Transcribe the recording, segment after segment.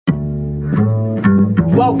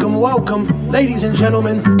Welcome, ladies and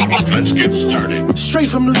gentlemen. Let's get started. Straight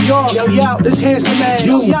from New York, yo, this handsome man,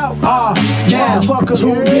 You now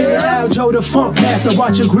tuned in to Aljo, the funk master.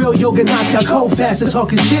 Watch your grill, you'll get knocked out cold fast. And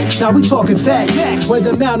talking shit, now we talking facts.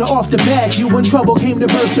 Whether mount or off the back, you in trouble, came to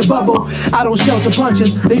burst your bubble. I don't shelter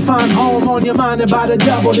punches, they find home on your mind about the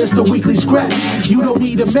double. It's the weekly scraps. You don't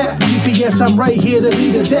need a map, GPS, I'm right here to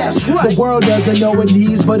lead a dash. The world doesn't know it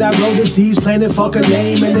needs, but I roll disease, planet fuck a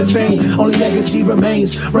name and the fame. Only legacy remains.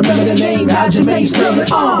 Remember the name, Aljamain Sterling.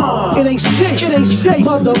 It ain't shit,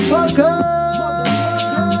 motherfucker.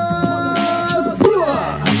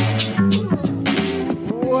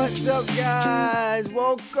 What's up, guys?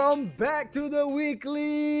 Welcome back to the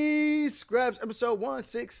Weekly Scraps, episode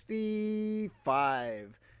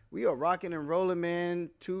 165. We are rocking and rolling, man.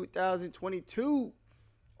 2022,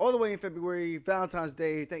 all the way in February, Valentine's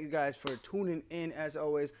Day. Thank you guys for tuning in, as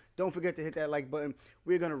always. Don't forget to hit that like button.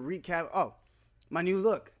 We're going to recap. Oh, my new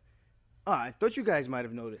look. I thought you guys might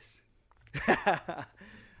have noticed.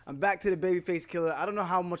 I'm back to the babyface killer. I don't know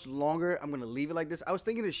how much longer I'm going to leave it like this. I was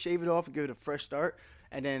thinking to shave it off and give it a fresh start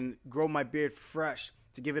and then grow my beard fresh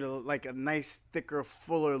to give it a nice, thicker,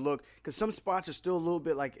 fuller look. Because some spots are still a little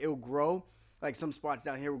bit like it'll grow. Like some spots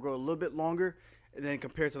down here will grow a little bit longer. And then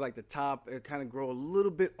compared to like the top, it'll kind of grow a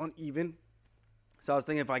little bit uneven. So I was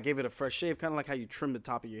thinking if I gave it a fresh shave, kind of like how you trim the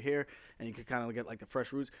top of your hair and you could kind of get like the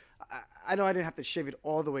fresh roots. I know I didn't have to shave it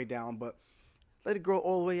all the way down, but let it grow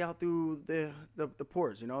all the way out through the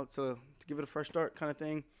pores, you know, to give it a fresh start kind of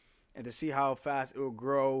thing and to see how fast it will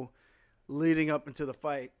grow leading up into the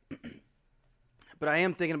fight. But I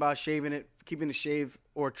am thinking about shaving it, keeping the shave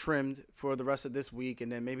or trimmed for the rest of this week,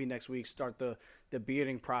 and then maybe next week start the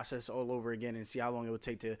bearding process all over again and see how long it would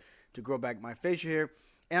take to grow back my facial hair.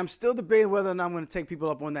 And I'm still debating whether or not I'm going to take people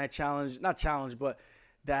up on that challenge. Not challenge, but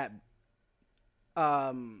that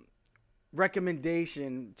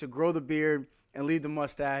recommendation to grow the beard and leave the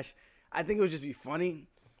mustache. I think it would just be funny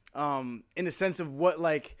in the sense of what,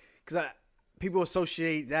 like, because people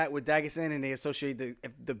associate that with Dagestan and they associate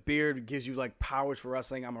if the beard gives you, like, powers for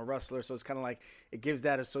wrestling. I'm a wrestler, so it's kind of like it gives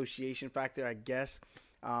that association factor, I guess.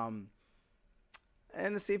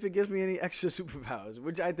 And to see if it gives me any extra superpowers,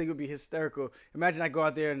 which I think would be hysterical. Imagine I go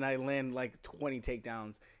out there and I land like 20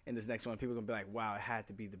 takedowns in this next one. People are going to be like, wow, it had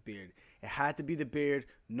to be the beard. It had to be the beard,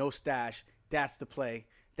 no stash. That's the play.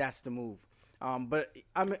 That's the move. But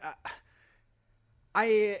I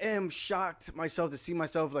am shocked myself to see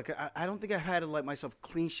myself. Like, I don't think I've had like myself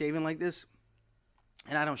clean shaven like this.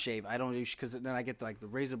 And I don't shave. I don't, because then I get like the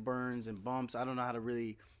razor burns and bumps. I don't know how to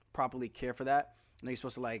really properly care for that. And you're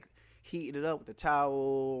supposed to like heat it up with the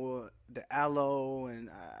towel, the aloe, and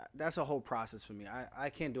that's a whole process for me. I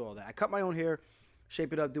can't do all that. I cut my own hair,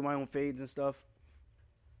 shape it up, do my own fades and stuff.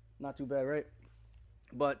 Not too bad, right?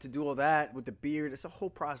 But to do all that with the beard, it's a whole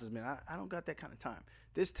process, man. I don't got that kind of time.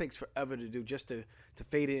 This takes forever to do, just to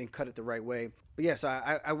fade it and cut it the right way. But yes,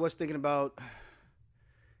 I was thinking about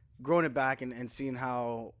growing it back and seeing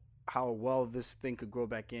how well this thing could grow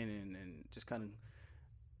back in and just kind of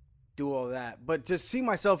do all that. But just see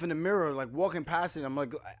myself in the mirror, like walking past it, I'm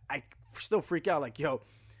like, I still freak out. Like, yo,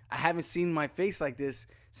 I haven't seen my face like this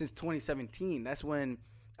since 2017. That's when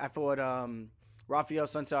I fought Rafael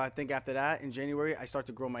Sunsao. I think after that, in January, I started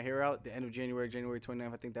to grow my hair out. The end of January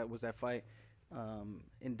 29th, I think that was that fight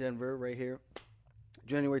in Denver right here,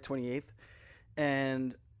 January 28th.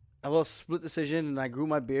 And I lost split decision, and I grew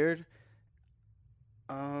my beard.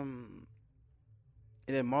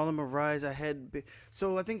 And then Marlon Moraes,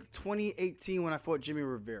 so I think 2018 when I fought Jimmy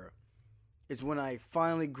Rivera is when I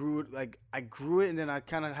finally grew it. Like, I grew it, and then I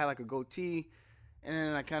kind of had like a goatee, and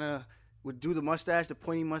then I kind of would do the mustache, the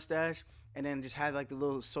pointy mustache, and then just had like the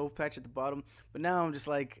little soul patch at the bottom. But now I'm just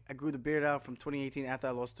like, I grew the beard out from 2018 after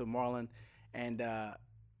I lost to Marlon, and I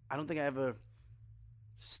don't think I ever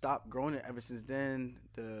stopped growing it ever since then.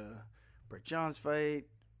 The Brett Johns fight,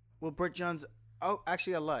 well, Brett Johns, oh,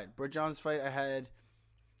 actually I lied. Brett Johns fight I had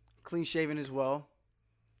clean shaven as well.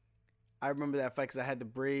 I remember that fight because I had the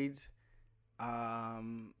braids.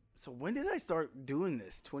 So when did I start doing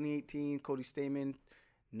this? 2018, Cody Stamen.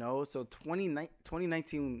 No, so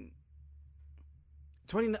 2019.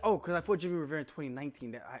 Because I fought Jimmy Rivera in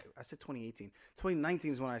 2019. I said 2018.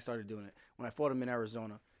 2019 is when I started doing it, when I fought him in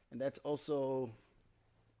Arizona. And that's also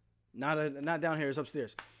not down here, it's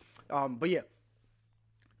upstairs. But yeah,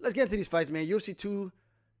 let's get into these fights, man. UFC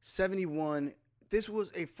 271. This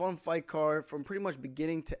was a fun fight card from pretty much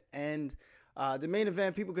beginning to end. The main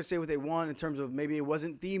event, people could say what they want in terms of maybe it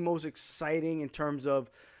wasn't the most exciting in terms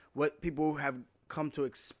of what people have come to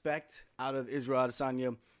expect out of Israel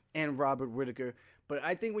Adesanya and Robert Whittaker. But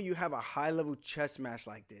I think when you have a high-level chess match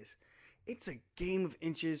like this, it's a game of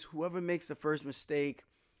inches. Whoever makes the first mistake.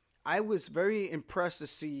 I was very impressed to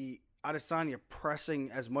see Adesanya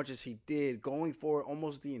pressing as much as he did, going for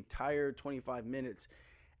almost the entire 25 minutes.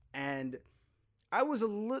 And I was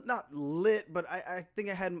not lit, but I think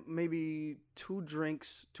I had maybe 3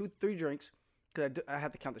 drinks, because I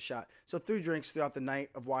had to count the shot. So 3 drinks throughout the night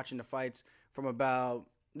of watching the fights from about,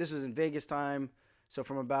 this was in Vegas time, so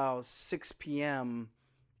from about 6 p.m.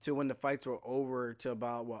 to when the fights were over to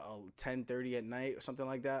about, 10:30 at night or something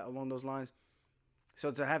like that, along those lines. So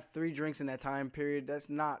to have 3 drinks in that time period, that's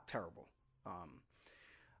not terrible.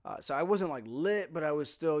 So I wasn't like lit, but I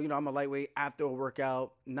was still, I'm a lightweight after a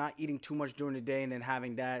workout, not eating too much during the day and then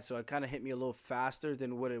having that. So it kind of hit me a little faster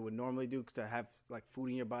than what it would normally do to have like food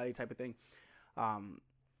in your body type of thing.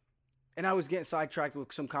 And I was getting sidetracked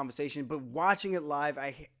with some conversation, but watching it live,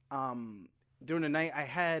 during the night, I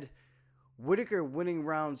had Whittaker winning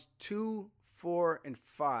rounds 2, 4, and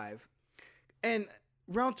 5. And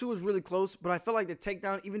round 2 was really close, but I felt like the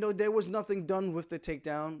takedown, even though there was nothing done with the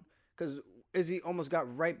takedown, because Izzy almost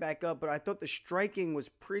got right back up, but I thought the striking was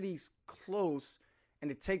pretty close,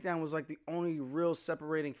 and the takedown was like the only real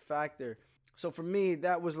separating factor. So for me,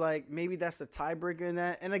 that was like, maybe that's the tiebreaker in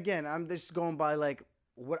that. And again, I'm just going by like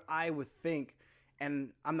what I would think,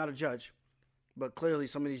 and I'm not a judge, but clearly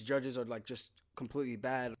some of these judges are like just completely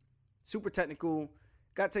bad. Super technical,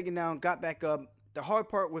 got taken down, got back up. The hard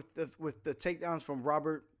part with the takedowns from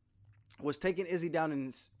Robert was taking Izzy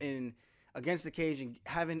down in against the cage and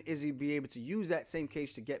having Izzy be able to use that same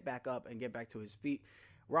cage to get back up and get back to his feet.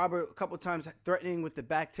 Robert a couple times threatening with the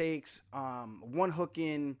back takes, one hook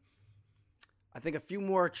in, I think a few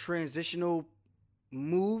more transitional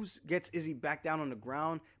moves gets Izzy back down on the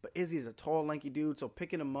ground, but Izzy is a tall, lanky dude, so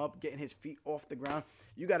picking him up, getting his feet off the ground,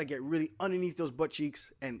 you got to get really underneath those butt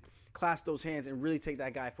cheeks and clasp those hands and really take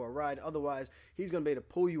that guy for a ride. Otherwise, he's going to be able to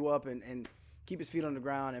pull you up and keep his feet on the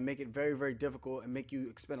ground and make it very, very difficult and make you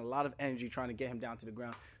expend a lot of energy trying to get him down to the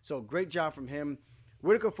ground. So great job from him.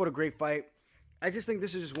 Whittaker fought a great fight. I just think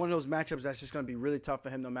this is just one of those matchups that's just going to be really tough for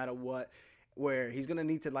him no matter what, where he's going to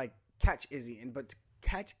need to like catch Izzy. But to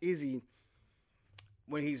catch Izzy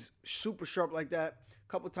when he's super sharp like that, a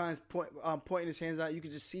couple times pointing his hands out, you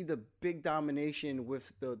can just see the big domination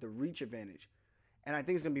with the reach advantage. And I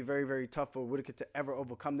think it's going to be very, very tough for Whittaker to ever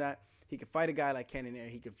overcome that. He could fight a guy like Cannonier.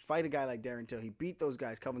 He could fight a guy like Darren Till. He beat those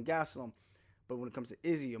guys, Kelvin Gastelum. But when it comes to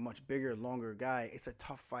Izzy, a much bigger, longer guy, it's a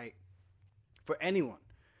tough fight for anyone,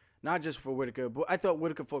 not just for Whittaker. But I thought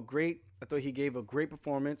Whittaker fought great. I thought he gave a great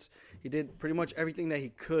performance. He did pretty much everything that he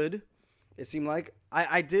could, it seemed like.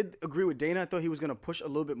 I did agree with Dana. I thought he was going to push a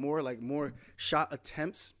little bit more, like more shot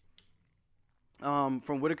attempts from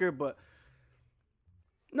Whittaker. But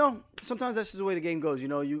no, sometimes that's just the way the game goes.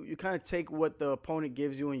 You kind of take what the opponent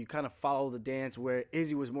gives you and you kind of follow the dance, where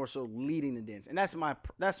Izzy was more so leading the dance. And that's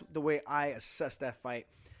the way I assessed that fight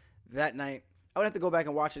that night. I would have to go back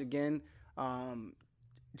and watch it again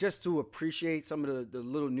just to appreciate some of the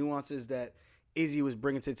little nuances that Izzy was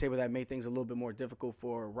bringing to the table that made things a little bit more difficult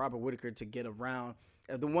for Robert Whittaker to get around.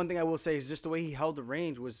 The one thing I will say is just the way he held the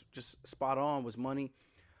range was just spot on, was money.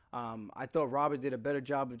 I thought Robert did a better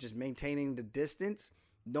job of just maintaining the distance,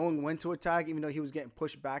 knowing when to attack, even though he was getting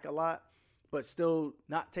pushed back a lot, but still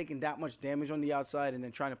not taking that much damage on the outside and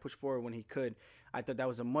then trying to push forward when he could. I thought that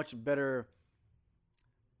was a much better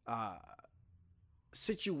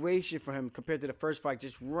situation for him compared to the first fight,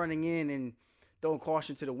 just running in and throwing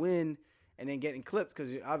caution to the wind and then getting clipped,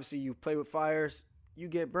 because obviously you play with fires, you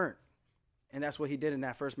get burnt. And that's what he did in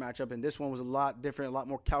that first matchup. And this one was a lot different, a lot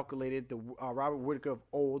more calculated. The Robert Whittaker of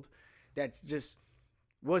old, that's just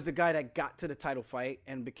was the guy that got to the title fight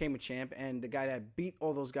and became a champ, and the guy that beat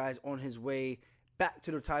all those guys on his way back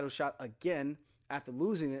to the title shot again after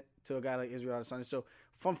losing it to a guy like Israel Adesanya. So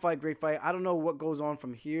fun fight, great fight. I don't know what goes on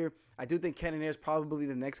from here. I do think Cannonier is probably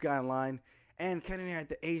the next guy in line. And Cannonier at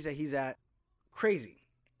the age that he's at, crazy.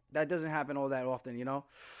 That doesn't happen all that often,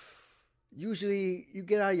 Usually you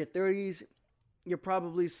get out of your 30s, you're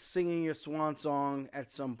probably singing your swan song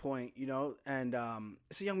at some point, and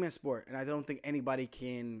it's a young man's sport, and I don't think anybody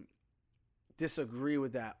can disagree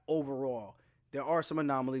with that overall. There are some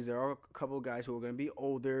anomalies. There are a couple of guys who are going to be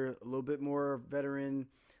older, a little bit more veteran,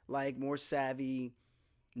 like more savvy,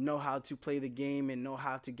 know how to play the game and know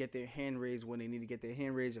how to get their hand raised when they need to get their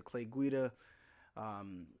hand raised. A Clay Guida,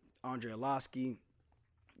 Andre Arlovski,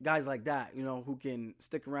 guys like that, who can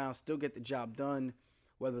stick around, still get the job done,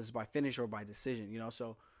 whether it's by finish or by decision,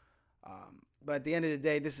 So, but at the end of the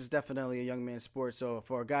day, this is definitely a young man's sport. So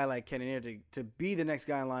for a guy like Cannonier to be the next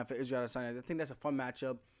guy in line for Israel Adesanya, I think that's a fun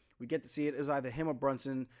matchup. We get to see it. It was either him or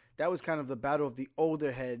Brunson. That was kind of the battle of the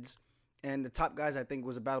older heads And the top guys, I think,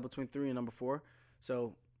 was a battle between 3 and number 4.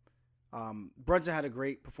 So Brunson had a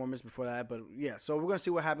great performance before that. But, yeah, so we're going to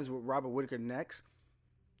see what happens with Robert Whittaker next.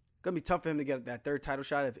 Going to be tough for him to get that 3rd title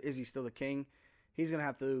shot if Izzy's still the king. He's going to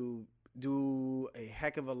have to do a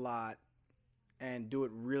heck of a lot and do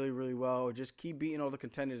it really, really well. Or just keep beating all the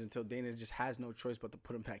contenders until Dana just has no choice but to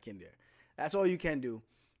put him back in there. That's all you can do.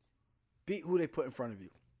 Beat who they put in front of you.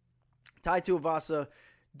 Tai Tuivasa,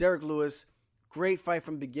 Derek Lewis, great fight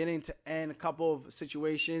from beginning to end. A couple of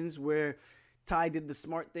situations where Tai did the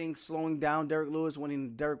smart thing, slowing down Derek Lewis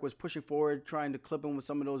when Derek was pushing forward, trying to clip him with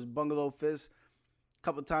some of those bungalow fists. A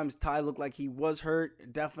couple of times Tai looked like he was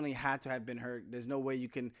hurt. Definitely had to have been hurt. There's no way you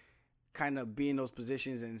can kind of be in those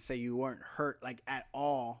positions and say you weren't hurt like at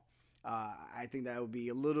all. I think that would be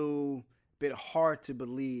a little bit hard to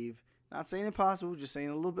believe. Not saying impossible, just saying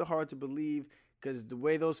a little bit hard to believe because the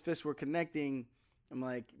way those fists were connecting, I'm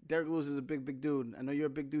like, Derek Lewis is a big dude. I know you're a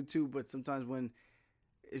big dude too, but sometimes when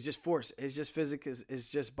it's just force, it's just physics, it's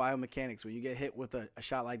just biomechanics. When you get hit with a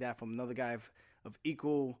shot like that from another guy of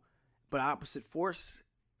equal but opposite force,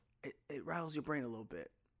 it rattles your brain a little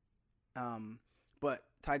bit. But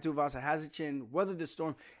Tai Tuivasa has a chin, weathered the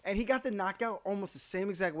storm, and he got the knockout almost the same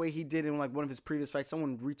exact way he did in like one of his previous fights.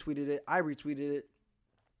 Someone retweeted it. I retweeted it.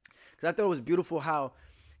 Because I thought it was beautiful how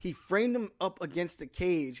he framed him up against the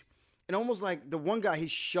cage, and almost like the one guy, he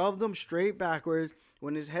shoved him straight backwards.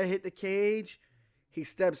 When his head hit the cage, he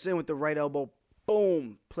steps in with the right elbow,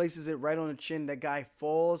 boom, places it right on the chin. That guy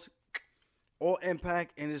falls, all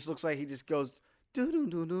impact, and it just looks like he just goes,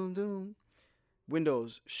 doo-doo-doo-doo-doo.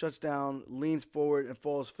 Windows, shuts down, leans forward, and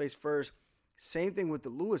falls face first. Same thing with the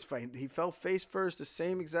Lewis fight. He fell face first the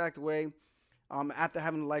same exact way after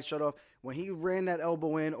having the light shut off. When he ran that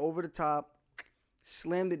elbow in over the top,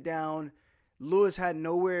 slammed it down, Lewis had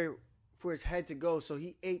nowhere for his head to go, so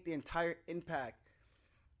he ate the entire impact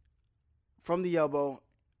from the elbow.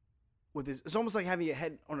 With his, it's almost like having your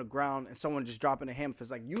head on the ground and someone just dropping a hammer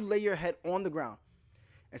fist. Like you lay your head on the ground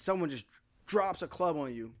and someone just drops a club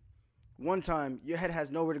on you. One time, your head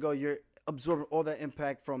has nowhere to go. You're absorbing all that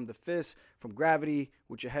impact from the fist, from gravity,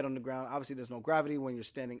 with your head on the ground. Obviously, there's no gravity when you're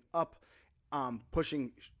standing up,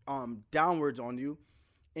 pushing downwards on you,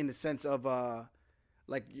 in the sense of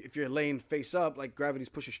like if you're laying face up, like gravity's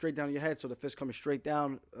pushing straight down your head, so the fist coming straight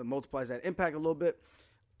down multiplies that impact a little bit,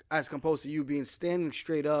 as opposed to you being standing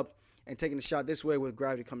straight up and taking the shot this way with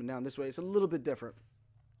gravity coming down this way. It's a little bit different,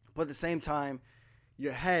 but at the same time,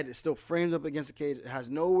 your head is still framed up against the cage. It has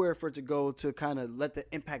nowhere for it to go to kind of let the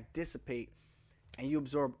impact dissipate, and you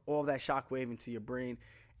absorb all that shockwave into your brain.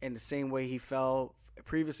 And the same way he fell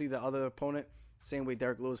previously, the other opponent, same way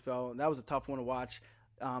Derek Lewis fell. And that was a tough one to watch.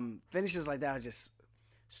 Finishes like that are just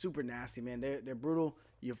super nasty, man. They're brutal.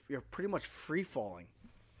 You're pretty much free falling,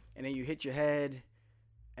 and then you hit your head.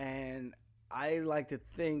 And I like to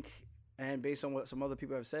think, and based on what some other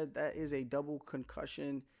people have said, that is a double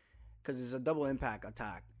concussion. Because it's a double impact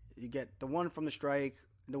attack. You get the one from the strike,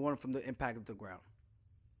 and the one from the impact of the ground.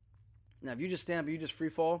 Now, if you just stand up, you just free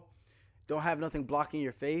fall, don't have nothing blocking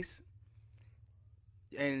your face,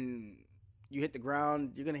 and you hit the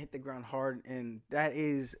ground, you're going to hit the ground hard, and that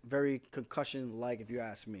is very concussion-like, if you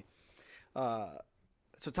ask me.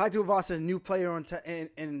 So Tai Tuivasa, new player on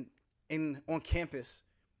campus.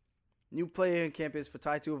 New player on campus for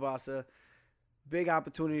Tai Tuivasa. Big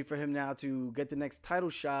opportunity for him now to get the next title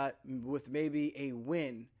shot with maybe a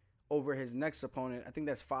win over his next opponent. I think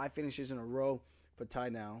that's 5 finishes in a row for Tai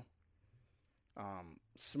now.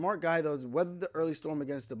 Smart guy, though. Weathered the early storm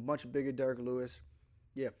against a much bigger Derek Lewis.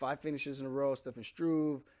 Yeah, 5 finishes in a row. Stefan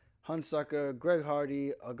Struve, Hunsucker, Greg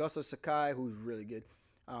Hardy, Augusto Sakai, who's really good.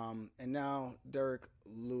 And now Derek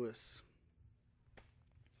Lewis.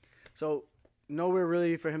 So nowhere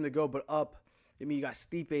really for him to go but up. I mean, you got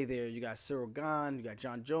Stipe there, you got Cyril Gane, you got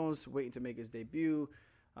John Jones waiting to make his debut.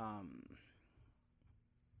 You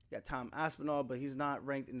got Tom Aspinall, but he's not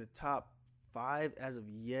ranked in the top 5 as of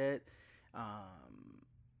yet.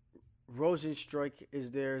 Rosenstruik is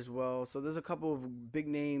there as well. So there's a couple of big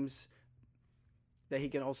names that he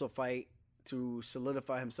can also fight to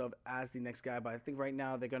solidify himself as the next guy. But I think right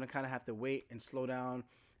now they're going to kind of have to wait and slow down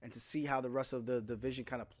and to see how the rest of the division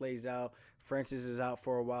kind of plays out. Francis is out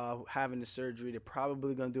for a while, having the surgery. They're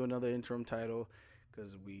probably going to do another interim title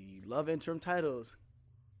because we love interim titles.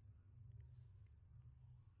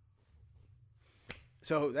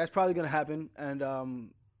 So that's probably going to happen. And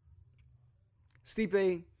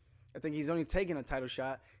Stipe, I think he's only taking a title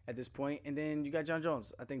shot at this point. And then you got John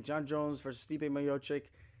Jones. I think John Jones versus Stipe Miocic,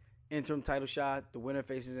 interim title shot. The winner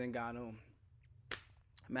faces Ngannou.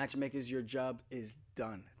 Matchmakers, your job is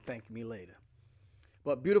done. Thank me later.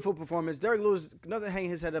 But beautiful performance. Derek Lewis, nothing to hang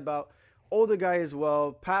his head about. older guy as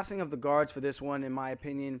well. Passing of the guards for this one, in my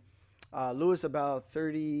opinion. Lewis about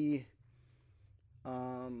 37.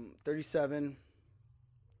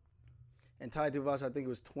 And Tuivasa, I think it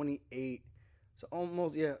was 28. So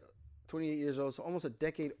almost, 28 years old. So almost a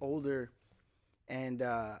decade older. And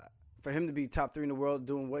for him to be top 3 in the world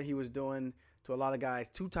doing what he was doing to a lot of guys,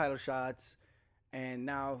 2 title shots. And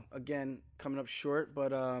now, again, coming up short.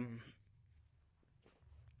 But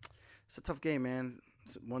it's a tough game, man.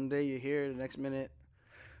 So one day you're here, the next minute,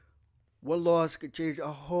 one loss could change a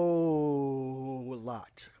whole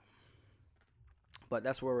lot. But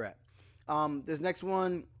that's where we're at. This next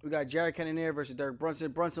one, we got Jared Cannonier versus Derek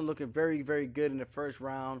Brunson. Brunson looking very, very good in the first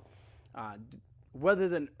round.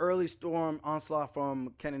 Weathered an early storm onslaught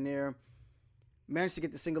from Cannonier. Managed to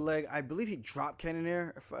get the single leg. I believe he dropped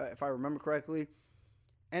Cannonier, if I remember correctly.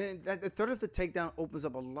 And the third of the takedown opens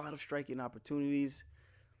up a lot of striking opportunities.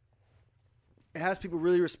 It has people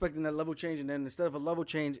really respecting that level change, and then instead of a level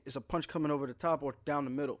change, it's a punch coming over the top or down the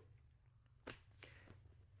middle.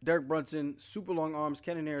 Derek Brunson, super long arms.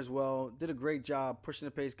 Cannonier as well. Did a great job pushing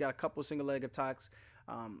the pace. Got a couple single leg attacks.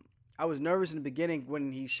 I was nervous in the beginning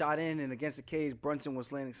when he shot in and against the cage. Brunson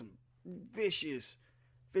was landing some vicious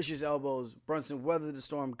elbows. Brunson weathered the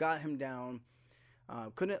storm, got him down.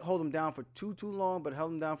 Couldn't hold him down for too long, but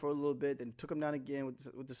held him down for a little bit. Then took him down again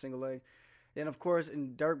with the single leg. Then, of course,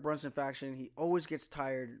 in Derek Brunson faction, he always gets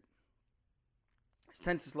tired. He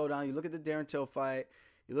tends to slow down. You look at the Darren Till fight.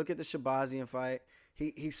 You look at the Shabazian fight.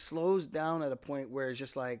 He slows down at a point where it's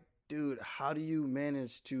just like, dude, how do you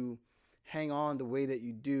manage to hang on the way that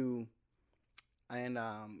you do and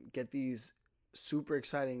get these super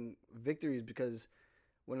exciting victories? Because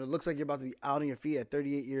when it looks like you're about to be out on your feet at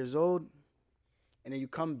 38 years old, and then you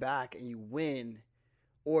come back and you win,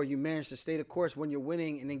 or you manage to stay the course when you're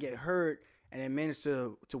winning and then get hurt, and then manage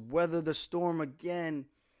to weather the storm again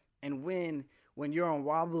and win when you're on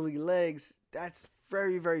wobbly legs, that's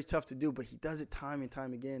very, very tough to do. But he does it time and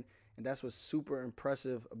time again, and that's what's super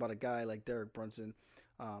impressive about a guy like Derek Brunson.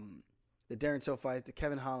 The Darren Till fight, the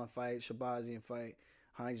Kevin Holland fight, Shabazian fight,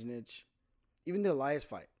 Heinznich, even the Elias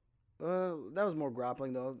fight. That was more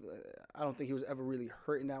grappling, though. I don't think he was ever really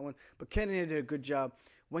hurt in that one. But Cannonier did a good job.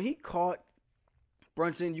 When he caught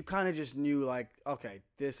Brunson, you kind of just knew, like, okay,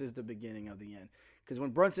 this is the beginning of the end. Because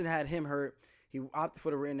when Brunson had him hurt, he opted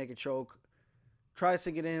for the rear naked choke. Tried to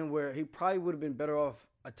sink it in where he probably would have been better off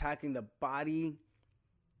attacking the body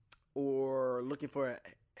or looking for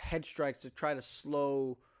head strikes to try to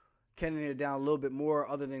slow Cannonier down a little bit more,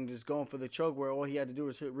 other than just going for the choke, where all he had to do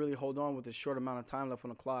was really hold on with a short amount of time left on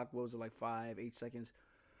the clock. What was it, like 5-8 seconds?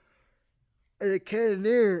 And the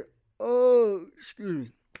Cannonier,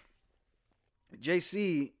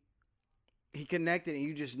 JC, he connected, and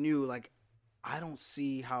you just knew, like, I don't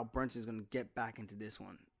see how Brunson's going to get back into this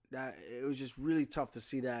one. It was just really tough to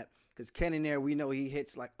see that, because Cannonier, we know he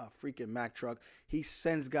hits like a freaking Mack truck. He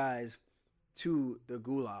sends guys to the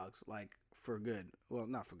gulags, like, for good. Well,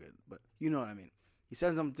 not for good, but you know what I mean. He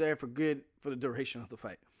sends them there for good for the duration of the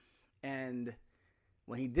fight. And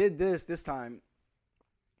when he did this time,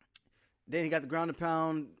 then he got the ground and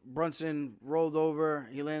pound. Brunson rolled over.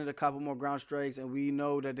 He landed a couple more ground strikes, and we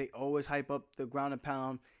know that they always hype up the ground and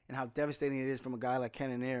pound and how devastating it is from a guy like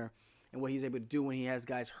Cannonier and what he's able to do when he has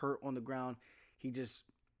guys hurt on the ground.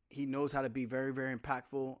 He knows how to be very, very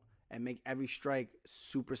impactful and make every strike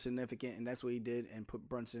super significant, and that's what he did and put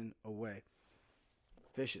Brunson away.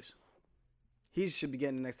 Vicious. He should be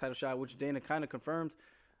getting the next title shot, which Dana kind of confirmed.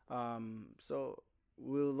 So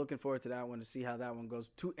we're looking forward to that one to see how that one goes.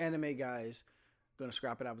 2 anime guys going to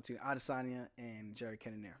scrap it out between Adesanya and Jared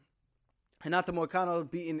Cannonier. Renato Moicano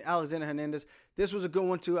beating Alexander Hernandez. This was a good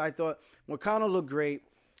one, too. I thought Moicano looked great.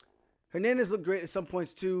 Hernandez looked great at some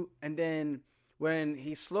points, too. And then when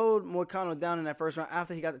he slowed Moicano down in that first round,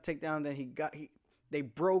 after he got the takedown, then they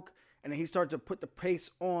broke, and then he started to put the pace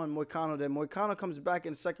on Moicano. Then Moicano comes back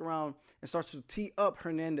in the second round and starts to tee up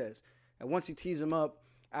Hernandez. And once he tees him up,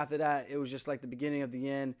 after that, it was just like the beginning of the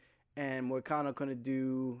end, and Moicano couldn't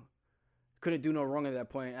do no wrong at that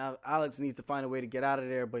point. Alex needs to find a way to get out of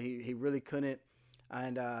there, but he really couldn't.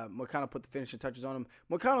 And Moicano put the finishing touches on him.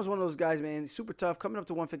 Moicano's one of those guys, man, super tough, coming up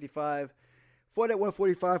to 155. Fought at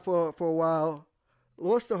 145 for a while.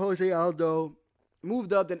 Lost to Jose Aldo.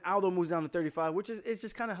 Moved up, then Aldo moves down to 35, which is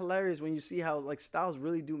just kind of hilarious when you see how, like, styles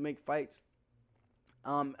really do make fights.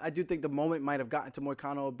 I do think the moment might have gotten to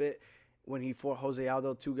Moicano a bit when he fought Jose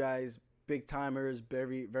Aldo. 2 guys, big timers,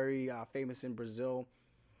 very, very famous in Brazil.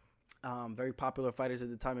 Very popular fighters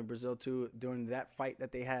at the time in Brazil, too. During that fight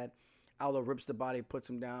that they had, Aldo rips the body, puts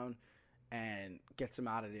him down, and gets him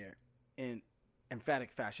out of there in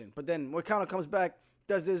emphatic fashion. But then Moicano comes back,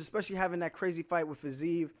 does this, especially having that crazy fight with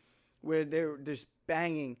Fiziev where they're just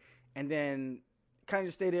banging and then kind of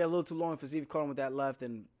just stayed there a little too long. Fiziev caught him with that left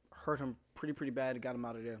and hurt him pretty bad and got him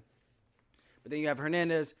out of there. But then you have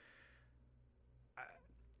Hernandez.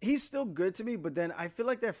 He's still good to me, but then I feel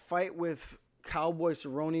like that fight with Cowboy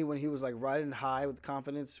Cerrone when he was like riding high with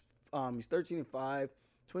confidence. He's 13-5,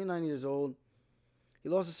 29 years old. He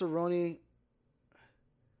lost to Cerrone.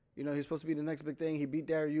 You know, he's supposed to be the next big thing. He beat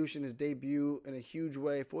Dariush in his debut in a huge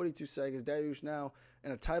way, 42 seconds. Dariush now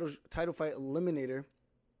in a title fight eliminator.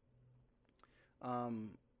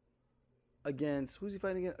 Against, who's he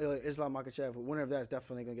fighting against? Islam Makhachev. Winner of that is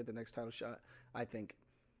definitely going to get the next title shot, I think.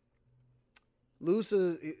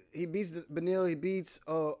 He beats Benil. He beats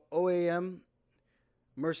OAM,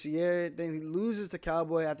 Mercier. Then he loses to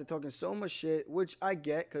Cowboy after talking so much shit, which I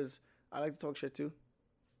get because I like to talk shit too.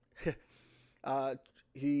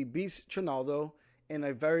 He beats Trinaldo in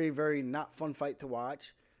a very, very not fun fight to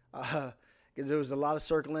watch. Because there was a lot of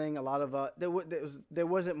circling, a lot of there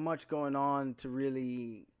wasn't much going on to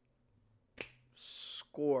really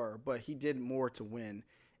score, but he did more to win,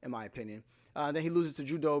 in my opinion. Then he loses to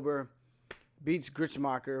Drew Dober, beats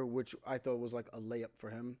Gritzmacher, which I thought was like a layup for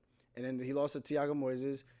him. And then he lost to Thiago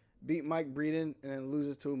Moises, beat Mike Breeden, and then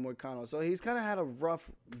loses to Moicano. So he's kind of had a rough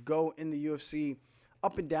go in the UFC,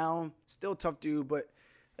 up and down, still tough dude. But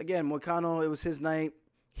again, Moicano, it was his night.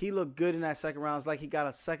 He looked good in that second round. It's like he got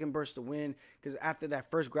a second burst to win because after that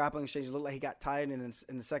first grappling exchange, it looked like he got tired. And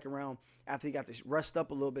in the second round, after he got to rest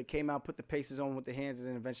up a little bit, came out, put the paces on with the hands, and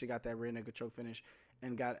then eventually got that rear naked choke finish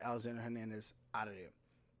and got Alexander Hernandez out of there.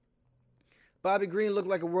 Bobby Green looked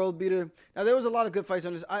like a world beater. Now, there was a lot of good fights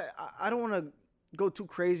on this. I don't want to go too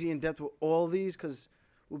crazy in depth with all these because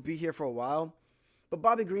we'll be here for a while. But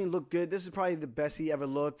Bobby Green looked good. This is probably the best he ever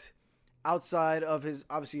looked outside of his,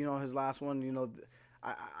 obviously, you know, his last one, you know.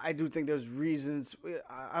 I do think there's reasons.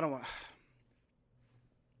 I don't want.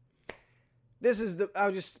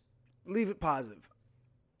 I'll just leave it positive.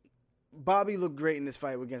 Bobby looked great in this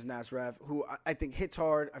fight against Nasraf, who I think hits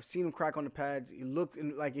hard. I've seen him crack on the pads. He looked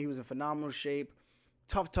like he was in phenomenal shape.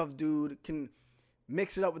 Tough dude. Can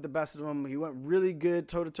mix it up with the best of them. He went really good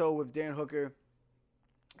toe-to-toe with Dan Hooker.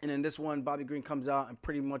 And in this one, Bobby Green comes out and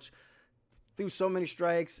pretty much threw so many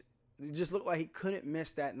strikes. It just looked like he couldn't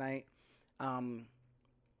miss that night.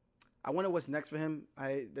 I wonder what's next for him.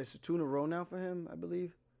 There's 2 in a row now for him, I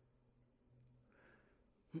believe.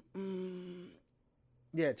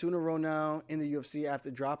 Yeah, 2 in a row now in the UFC after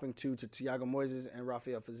dropping 2 to Thiago Moises and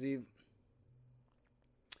Rafael Fiziev.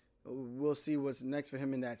 We'll see what's next for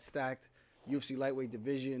him in that stacked UFC lightweight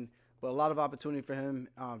division. But a lot of opportunity for him.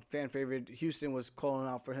 Fan favorite. Houston was calling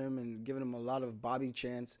out for him and giving him a lot of Bobby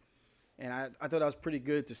chance. And I thought that was pretty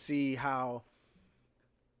good to see how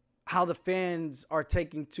the fans are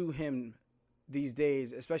taking to him these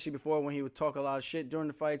days, especially before when he would talk a lot of shit during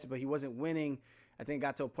the fights, but he wasn't winning. I think it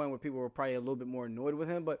got to a point where people were probably a little bit more annoyed with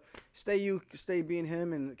him, but stay being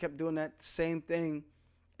him and kept doing that same thing.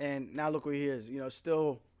 And now look where he is, you know,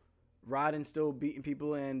 still riding, still beating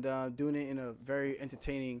people and doing it in a very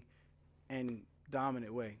entertaining and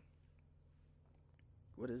dominant way.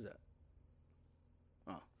 What is that?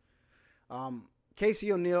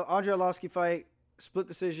 Casey O'Neill, Andre Arlovski fight. Split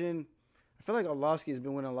decision. I feel like Arlovski has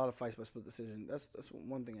been winning a lot of fights by split decision. That's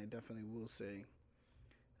one thing I definitely will say.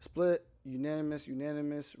 Split, unanimous,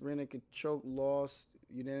 rear naked choke, lost,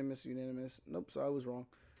 unanimous. Nope, so I was wrong.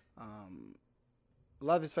 A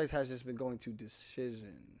lot of his fights has just been going to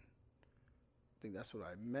decision. I think that's what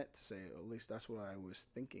I meant to say, or at least that's what I was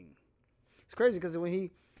thinking. It's crazy because when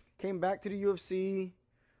he came back to the UFC,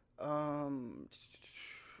 let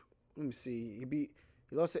me see,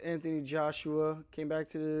 He lost to Anthony Joshua, came back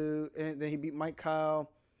then he beat Mike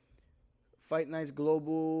Kyle, Fight Nights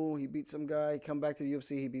Global, he beat some guy, come back to the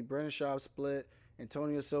UFC, he beat Brendan Schaub, split,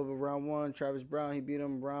 Antonio Silva round 1, Travis Brown, he beat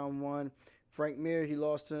him round 1, Frank Mir, he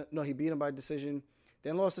beat him by decision,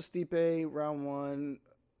 then lost to Stipe round 1,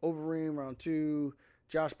 Overeem round 2,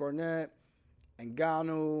 Josh Barnett,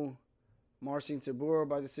 Ngannou, Marcin Tybura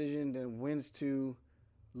by decision, then wins 2,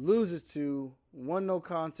 loses 2, 1 no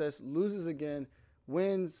contest, loses again,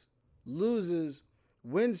 wins, loses,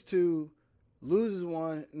 wins 2, loses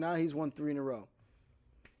 1. Now he's won 3 in a row.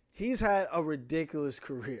 He's had a ridiculous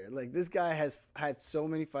career. Like, this guy has had so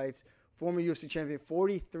many fights. Former UFC champion,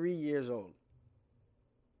 43 years old.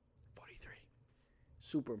 43.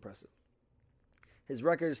 Super impressive. His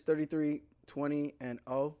record is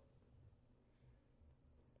 33-20-0.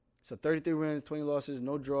 So 33 wins, 20 losses,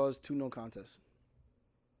 no draws, 2 no contests.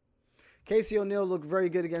 Casey O'Neill looked very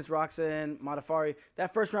good against Roxanne Modafferi.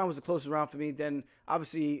 That first round was the closest round for me. Then,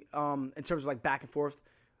 obviously, in terms of like back and forth,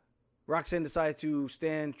 Roxanne decided to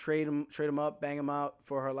trade him up, bang him out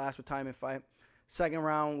for her last retirement fight. Second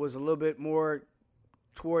round was a little bit more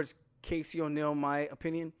towards Casey O'Neill, in my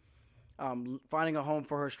opinion. Finding a home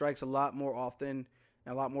for her strikes a lot more often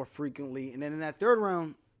and a lot more frequently. And then in that third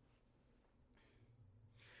round,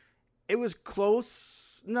 it was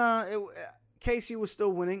close. Casey was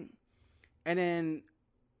still winning. And then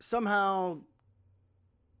somehow,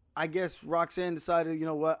 I guess Roxanne decided, you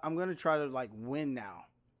know what, I'm going to try to like win now.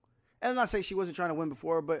 And I'm not saying she wasn't trying to win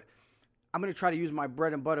before, but I'm going to try to use my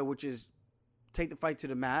bread and butter, which is take the fight to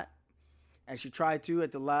the mat. And she tried to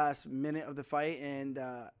at the last minute of the fight, and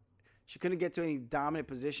she couldn't get to any dominant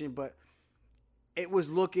position, but it was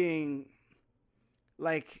looking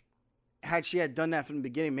like had she had done that from the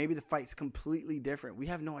beginning, maybe the fight's completely different. We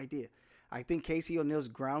have no idea. I think Casey O'Neill's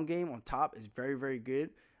ground game on top is very, very good.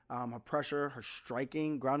 Her pressure, her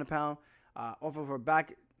striking, ground and pound, off of her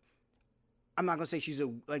back. I'm not going to say she's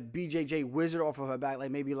a like BJJ wizard off of her back,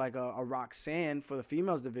 like maybe like a Roxanne for the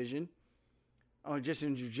females division, or just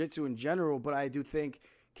in jiu-jitsu in general, but I do think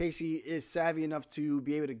Casey is savvy enough to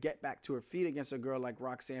be able to get back to her feet against a girl like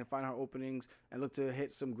Roxanne, find her openings, and look to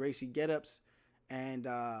hit some Gracie get-ups and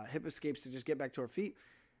hip escapes to just get back to her feet.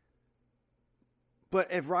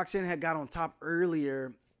 But if Roxanne had got on top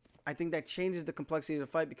earlier, I think that changes the complexity of the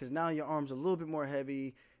fight because now your arm's a little bit more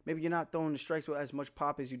heavy. Maybe you're not throwing the strikes with as much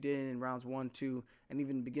pop as you did in rounds 1, 2, and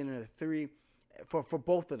even the beginning of 3 for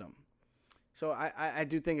both of them. So I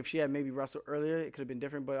do think if she had maybe wrestled earlier, it could have been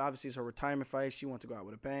different. But obviously it's her retirement fight. She wanted to go out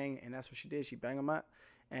with a bang, and that's what she did. She banged him out.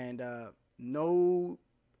 And no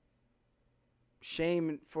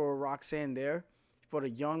shame for Roxanne there, for the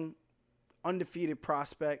young, undefeated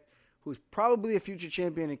prospect who's probably a future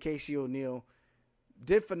champion in Casey O'Neill.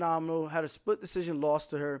 Did phenomenal, had a split decision loss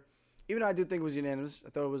to her. Even though I do think it was unanimous. I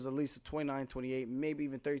thought it was at least a 29-28, maybe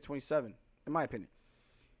even 30-27, in my opinion.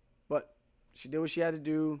 But she did what she had to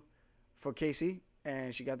do for Casey,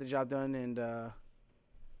 and she got the job done. And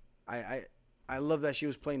I love that she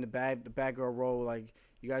was playing the bad girl role. Like,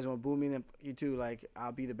 you guys want to boo me, then you too. Like,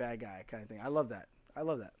 I'll be the bad guy kind of thing. I love that.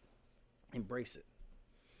 Embrace it.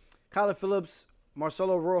 Kyler Phillips,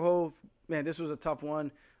 Marcelo Rojo. Man, this was a tough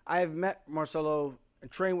one. I have met Marcelo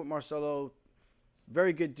and trained with Marcelo.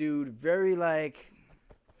 Very good dude. Very, like,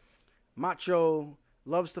 macho.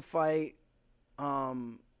 Loves to fight.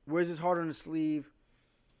 Wears his heart on his sleeve.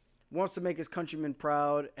 Wants to make his countrymen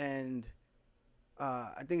proud. And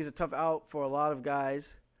I think it's a tough out for a lot of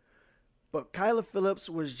guys. But Kyler Phillips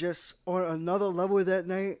was just on another level that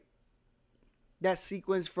night. That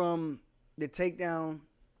sequence from the takedown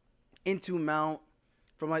into mount,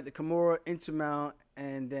 from like the Kimura into mount,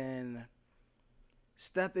 and then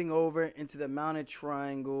stepping over into the mounted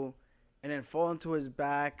triangle, and then falling to his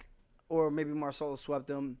back, or maybe Marcelo swept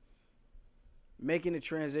him, making the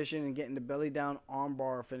transition and getting the belly down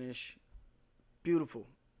armbar finish. Beautiful.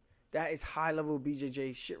 That is high level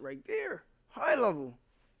BJJ shit right there. High level.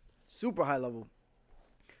 Super high level.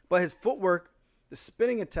 But his footwork, the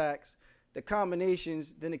spinning attacks, the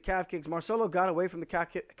combinations, then the calf kicks. Marcelo got away from the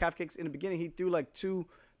calf kicks in the beginning. He threw like 2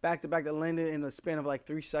 back-to-back that landed in the span of like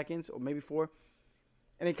 3 seconds or maybe 4.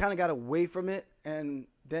 And he kind of got away from it. And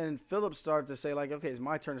then Phillips started to say, like, okay, it's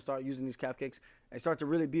my turn to start using these calf kicks. And start to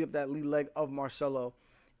really beat up that lead leg of Marcelo.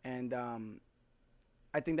 And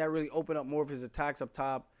I think that really opened up more of his attacks up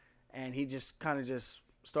top. And he just kind of just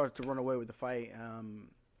started to run away with the fight. And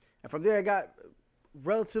from there, it got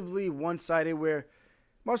relatively one-sided where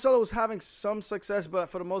Marcelo was having some success, but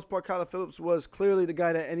for the most part, Kyler Phillips was clearly the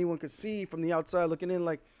guy that anyone could see from the outside looking in.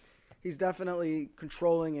 Like, he's definitely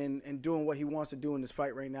controlling and doing what he wants to do in this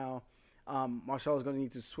fight right now. Marcelo's going to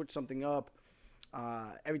need to switch something up.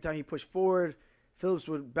 Every time he pushed forward, Phillips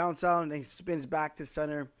would bounce out and then he spins back to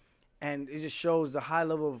center. And it just shows the high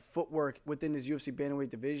level of footwork within this UFC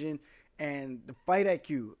bantamweight division and the fight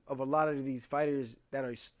IQ of a lot of these fighters that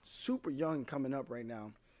are super young coming up right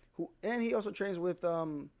now. And he also trains with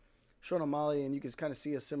Sean O'Malley, and you can kind of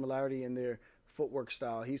see a similarity in their footwork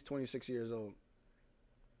style. He's 26 years old.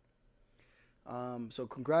 So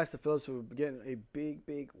congrats to Phillips for getting a big,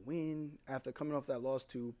 big win after coming off that loss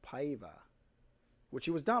to Paiva, which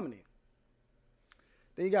he was dominating.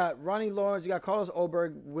 Then you got Ronnie Lawrence. You got Carlos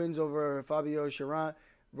Oberg wins over Fabio Chiron.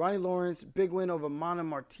 Ronnie Lawrence, big win over Mana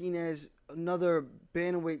Martinez. Another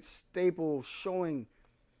bantamweight staple showing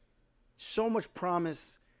so much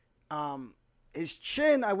promise. His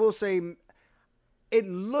chin, I will say, it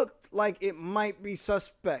looked like it might be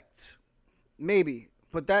suspect. Maybe.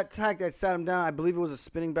 But that attack that sat him down, I believe it was a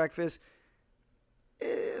spinning back fist.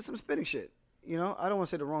 Some spinning shit. You know, I don't want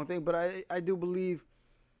to say the wrong thing, but I do believe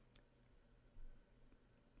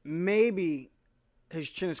maybe his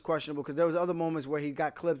chin is questionable because there was other moments where he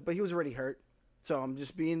got clipped, but he was already hurt. So I'm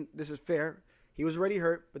just being, this is fair. He was already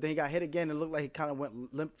hurt, but then he got hit again. It looked like he kind of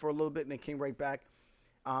went limp for a little bit and then came right back.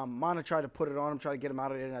 Mana tried to put it on him, tried to get him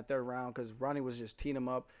out of there in that third round because Ronnie was just teeing him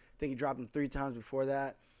up. I think he dropped him 3 times before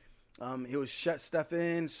that. He was step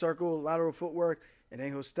in, circle, lateral footwork, and then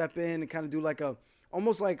he'll step in and kind of do like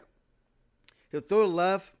almost like he'll throw the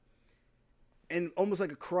left and almost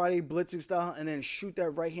like a karate blitzing style and then shoot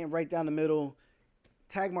that right hand right down the middle,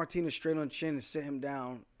 tag Martinez straight on the chin and sit him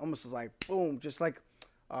down. Almost like boom, just like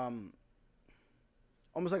almost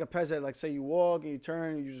like a Pez head. Like say you walk and you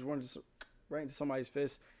turn and you just run right into somebody's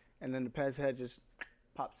fist and then the Pez head just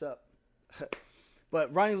pops up.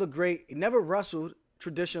 But Ronnie looked great. He never wrestled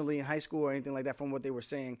traditionally in high school or anything like that from what they were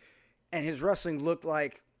saying. And his wrestling looked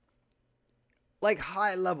like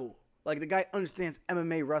high level. Like the guy understands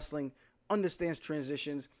MMA wrestling, understands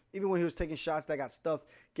transitions. Even when he was taking shots that got stuffed,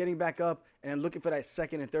 getting back up and then looking for that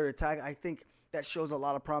second and third attack, I think that shows a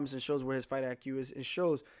lot of promise and shows where his fight IQ is. It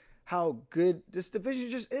shows how good this division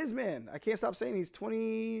just is, man. I can't stop saying he's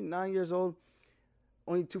 29 years old.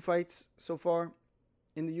 Only 2 fights so far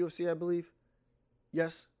in the UFC, I believe.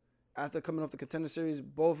 Yes. After coming off the Contender Series,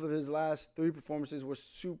 both of his last 3 performances were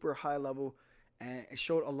super high level and it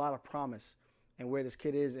showed a lot of promise and where this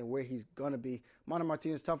kid is and where he's going to be. Mana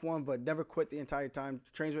Martinez, tough one, but never quit the entire time.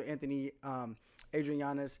 Trains with Adrian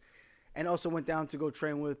Yanez, and also went down to go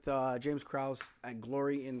train with James Krause at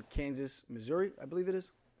Glory in Kansas, Missouri, I believe it is,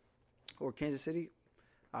 or Kansas City.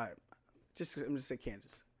 I'm just say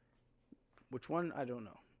Kansas. Which one? I don't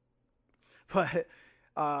know. But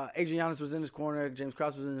Adrian Yanez was in his corner. James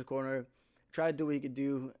Krause was in his corner. Tried to do what he could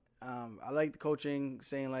do. I like the coaching,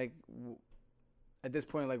 saying like, at this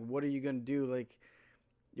point, like, what are you gonna do? Like,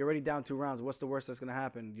 you're already down 2 rounds. What's the worst that's gonna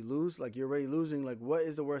happen? You lose? Like, you're already losing. Like, what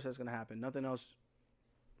is the worst that's gonna happen? Nothing else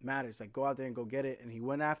matters. Like, go out there and go get it. And he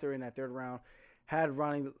went after it in that 3rd round. Had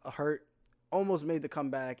Ronnie hurt. Almost made the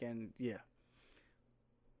comeback. And yeah.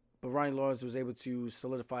 But Ronnie Lawrence was able to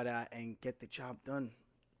solidify that and get the job done.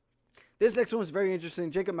 This next one is very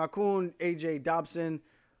interesting. Jacob Malkoun, AJ Dobson.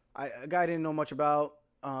 A guy I didn't know much about.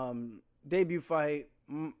 Debut fight.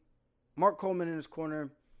 Mark Coleman in his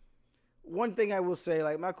corner. One thing I will say,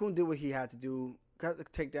 like, Malkoun did what he had to do. Got the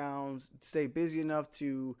takedowns. Stayed busy enough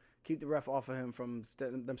to keep the ref off of him from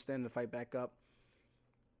them standing the fight back up.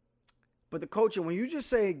 But the coaching, when you just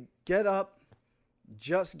say, get up,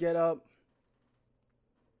 just get up,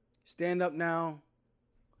 stand up now,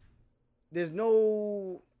 there's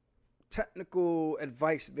no technical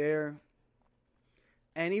advice there.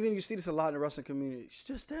 And even you see this a lot in the wrestling community.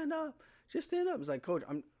 Just stand up. Just stand up. It's like, coach,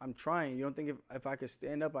 I'm trying. You don't think if I could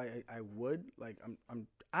stand up, I would? Like, I'm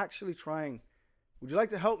actually trying. Would you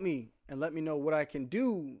like to help me and let me know what I can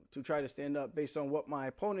do to try to stand up based on what my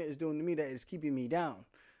opponent is doing to me that is keeping me down?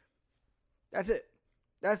 That's it.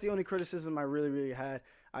 That's the only criticism I really, really had.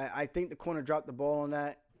 I think the corner dropped the ball on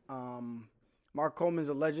that. Mark Coleman's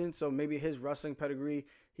a legend, so maybe his wrestling pedigree,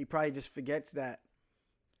 he probably just forgets that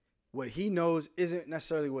what he knows isn't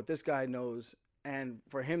necessarily what this guy knows. And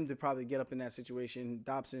for him to probably get up in that situation,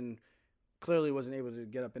 Dobson clearly wasn't able to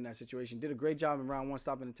get up in that situation. Did a great job in round 1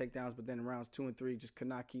 stopping the takedowns, but then in rounds 2 and 3 just could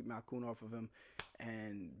not keep Malkoun off of him.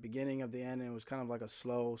 And beginning of the end, it was kind of like a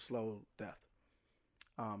slow death.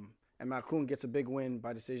 And Malkoun gets a big win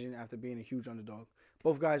by decision after being a huge underdog.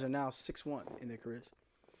 Both guys are now 6-1 in their careers.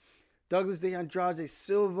 Douglas de Andrade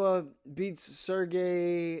Silva beats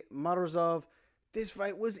Sergey Morozov. This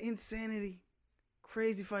fight was insanity.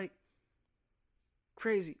 Crazy fight.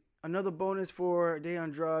 Crazy. Another bonus for De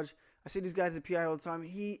Andrade. I see these guys at the PI all the time.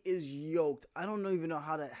 He is yoked. I don't even know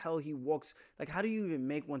how the hell he walks. Like, how do you even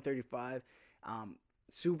make 135?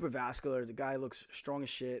 Super vascular. The guy looks strong as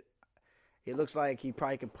shit. It looks like he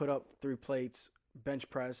probably can put up 3 plates, bench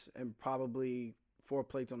press, and probably 4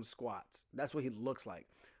 plates on the squats. That's what he looks like.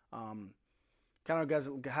 Kind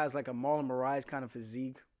of has like a Marlon Moraes kind of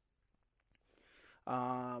physique.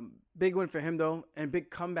 Big win for him, though, and big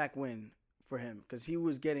comeback win for him because he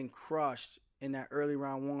was getting crushed in that early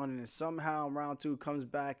round 1, and then somehow round 2 comes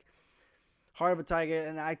back. Heart of a tiger,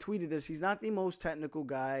 and I tweeted this. He's not the most technical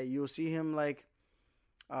guy. You'll see him like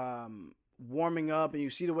warming up, and you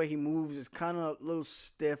see the way he moves. It's kind of a little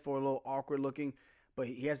stiff or a little awkward looking, but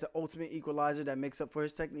he has the ultimate equalizer that makes up for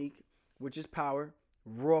his technique, which is power,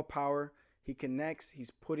 raw power. He connects. He's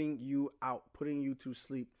putting you out, putting you to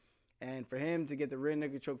sleep. And for him to get the rear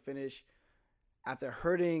naked choke finish after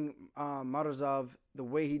hurting Morozov the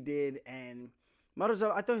way he did, and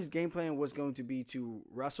Morozov, I thought his game plan was going to be to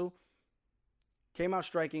wrestle. Came out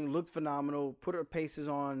striking, looked phenomenal, put her paces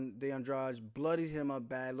on De Andrade, bloodied him up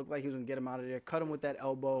bad, looked like he was going to get him out of there, cut him with that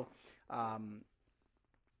elbow.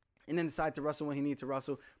 and then decided to wrestle when he needed to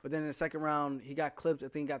wrestle. But then in the second round, he got clipped. I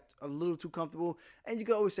think he got a little too comfortable. And you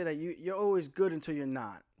can always say that you're always good until you're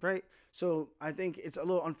not, right? So I think it's a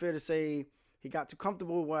little unfair to say he got too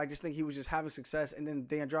comfortable. Well, I just think he was just having success. And then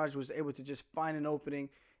Andrade was able to just find an opening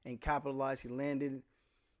and capitalize. He landed,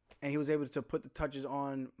 and he was able to put the touches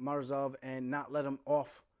on Morozov and not let him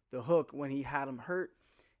off the hook when he had him hurt.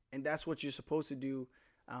 And that's what you're supposed to do.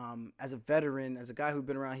 As a veteran, as a guy who's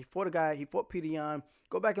been around, he fought Peter Yan.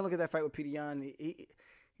 Go back and look at that fight with Peter Yan.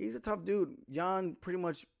 He's a tough dude. Yan pretty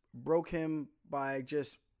much broke him by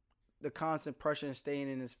just the constant pressure and staying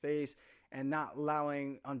in his face and not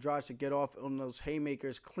allowing Andrade to get off on those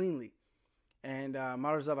haymakers cleanly. And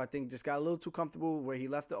Morozov, I think, just got a little too comfortable where he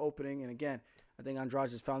left the opening. And again, I think Andrade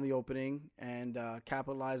just found the opening and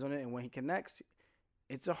capitalized on it. And when he connects,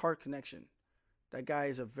 it's a hard connection. That guy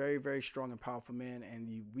is a very, very strong and powerful man,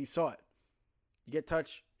 and we saw it. You get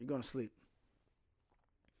touched, you're going to sleep.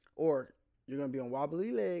 Or you're going to be on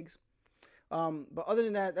wobbly legs. But other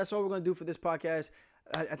than that, that's all we're going to do for this podcast.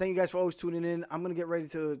 I thank you guys for always tuning in. I'm going to get ready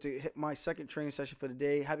to hit my second training session for the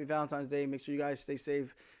day. Happy Valentine's Day. Make sure you guys stay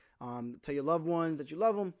safe. Tell your loved ones that you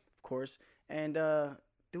love them, of course. And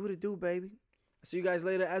do what it do, baby. I'll see you guys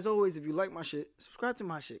later. As always, if you like my shit, subscribe to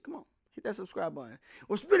my shit. Come on. Hit that subscribe button.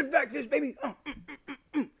 Or spin it back fist, baby.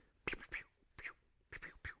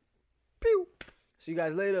 See you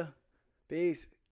guys later. Peace.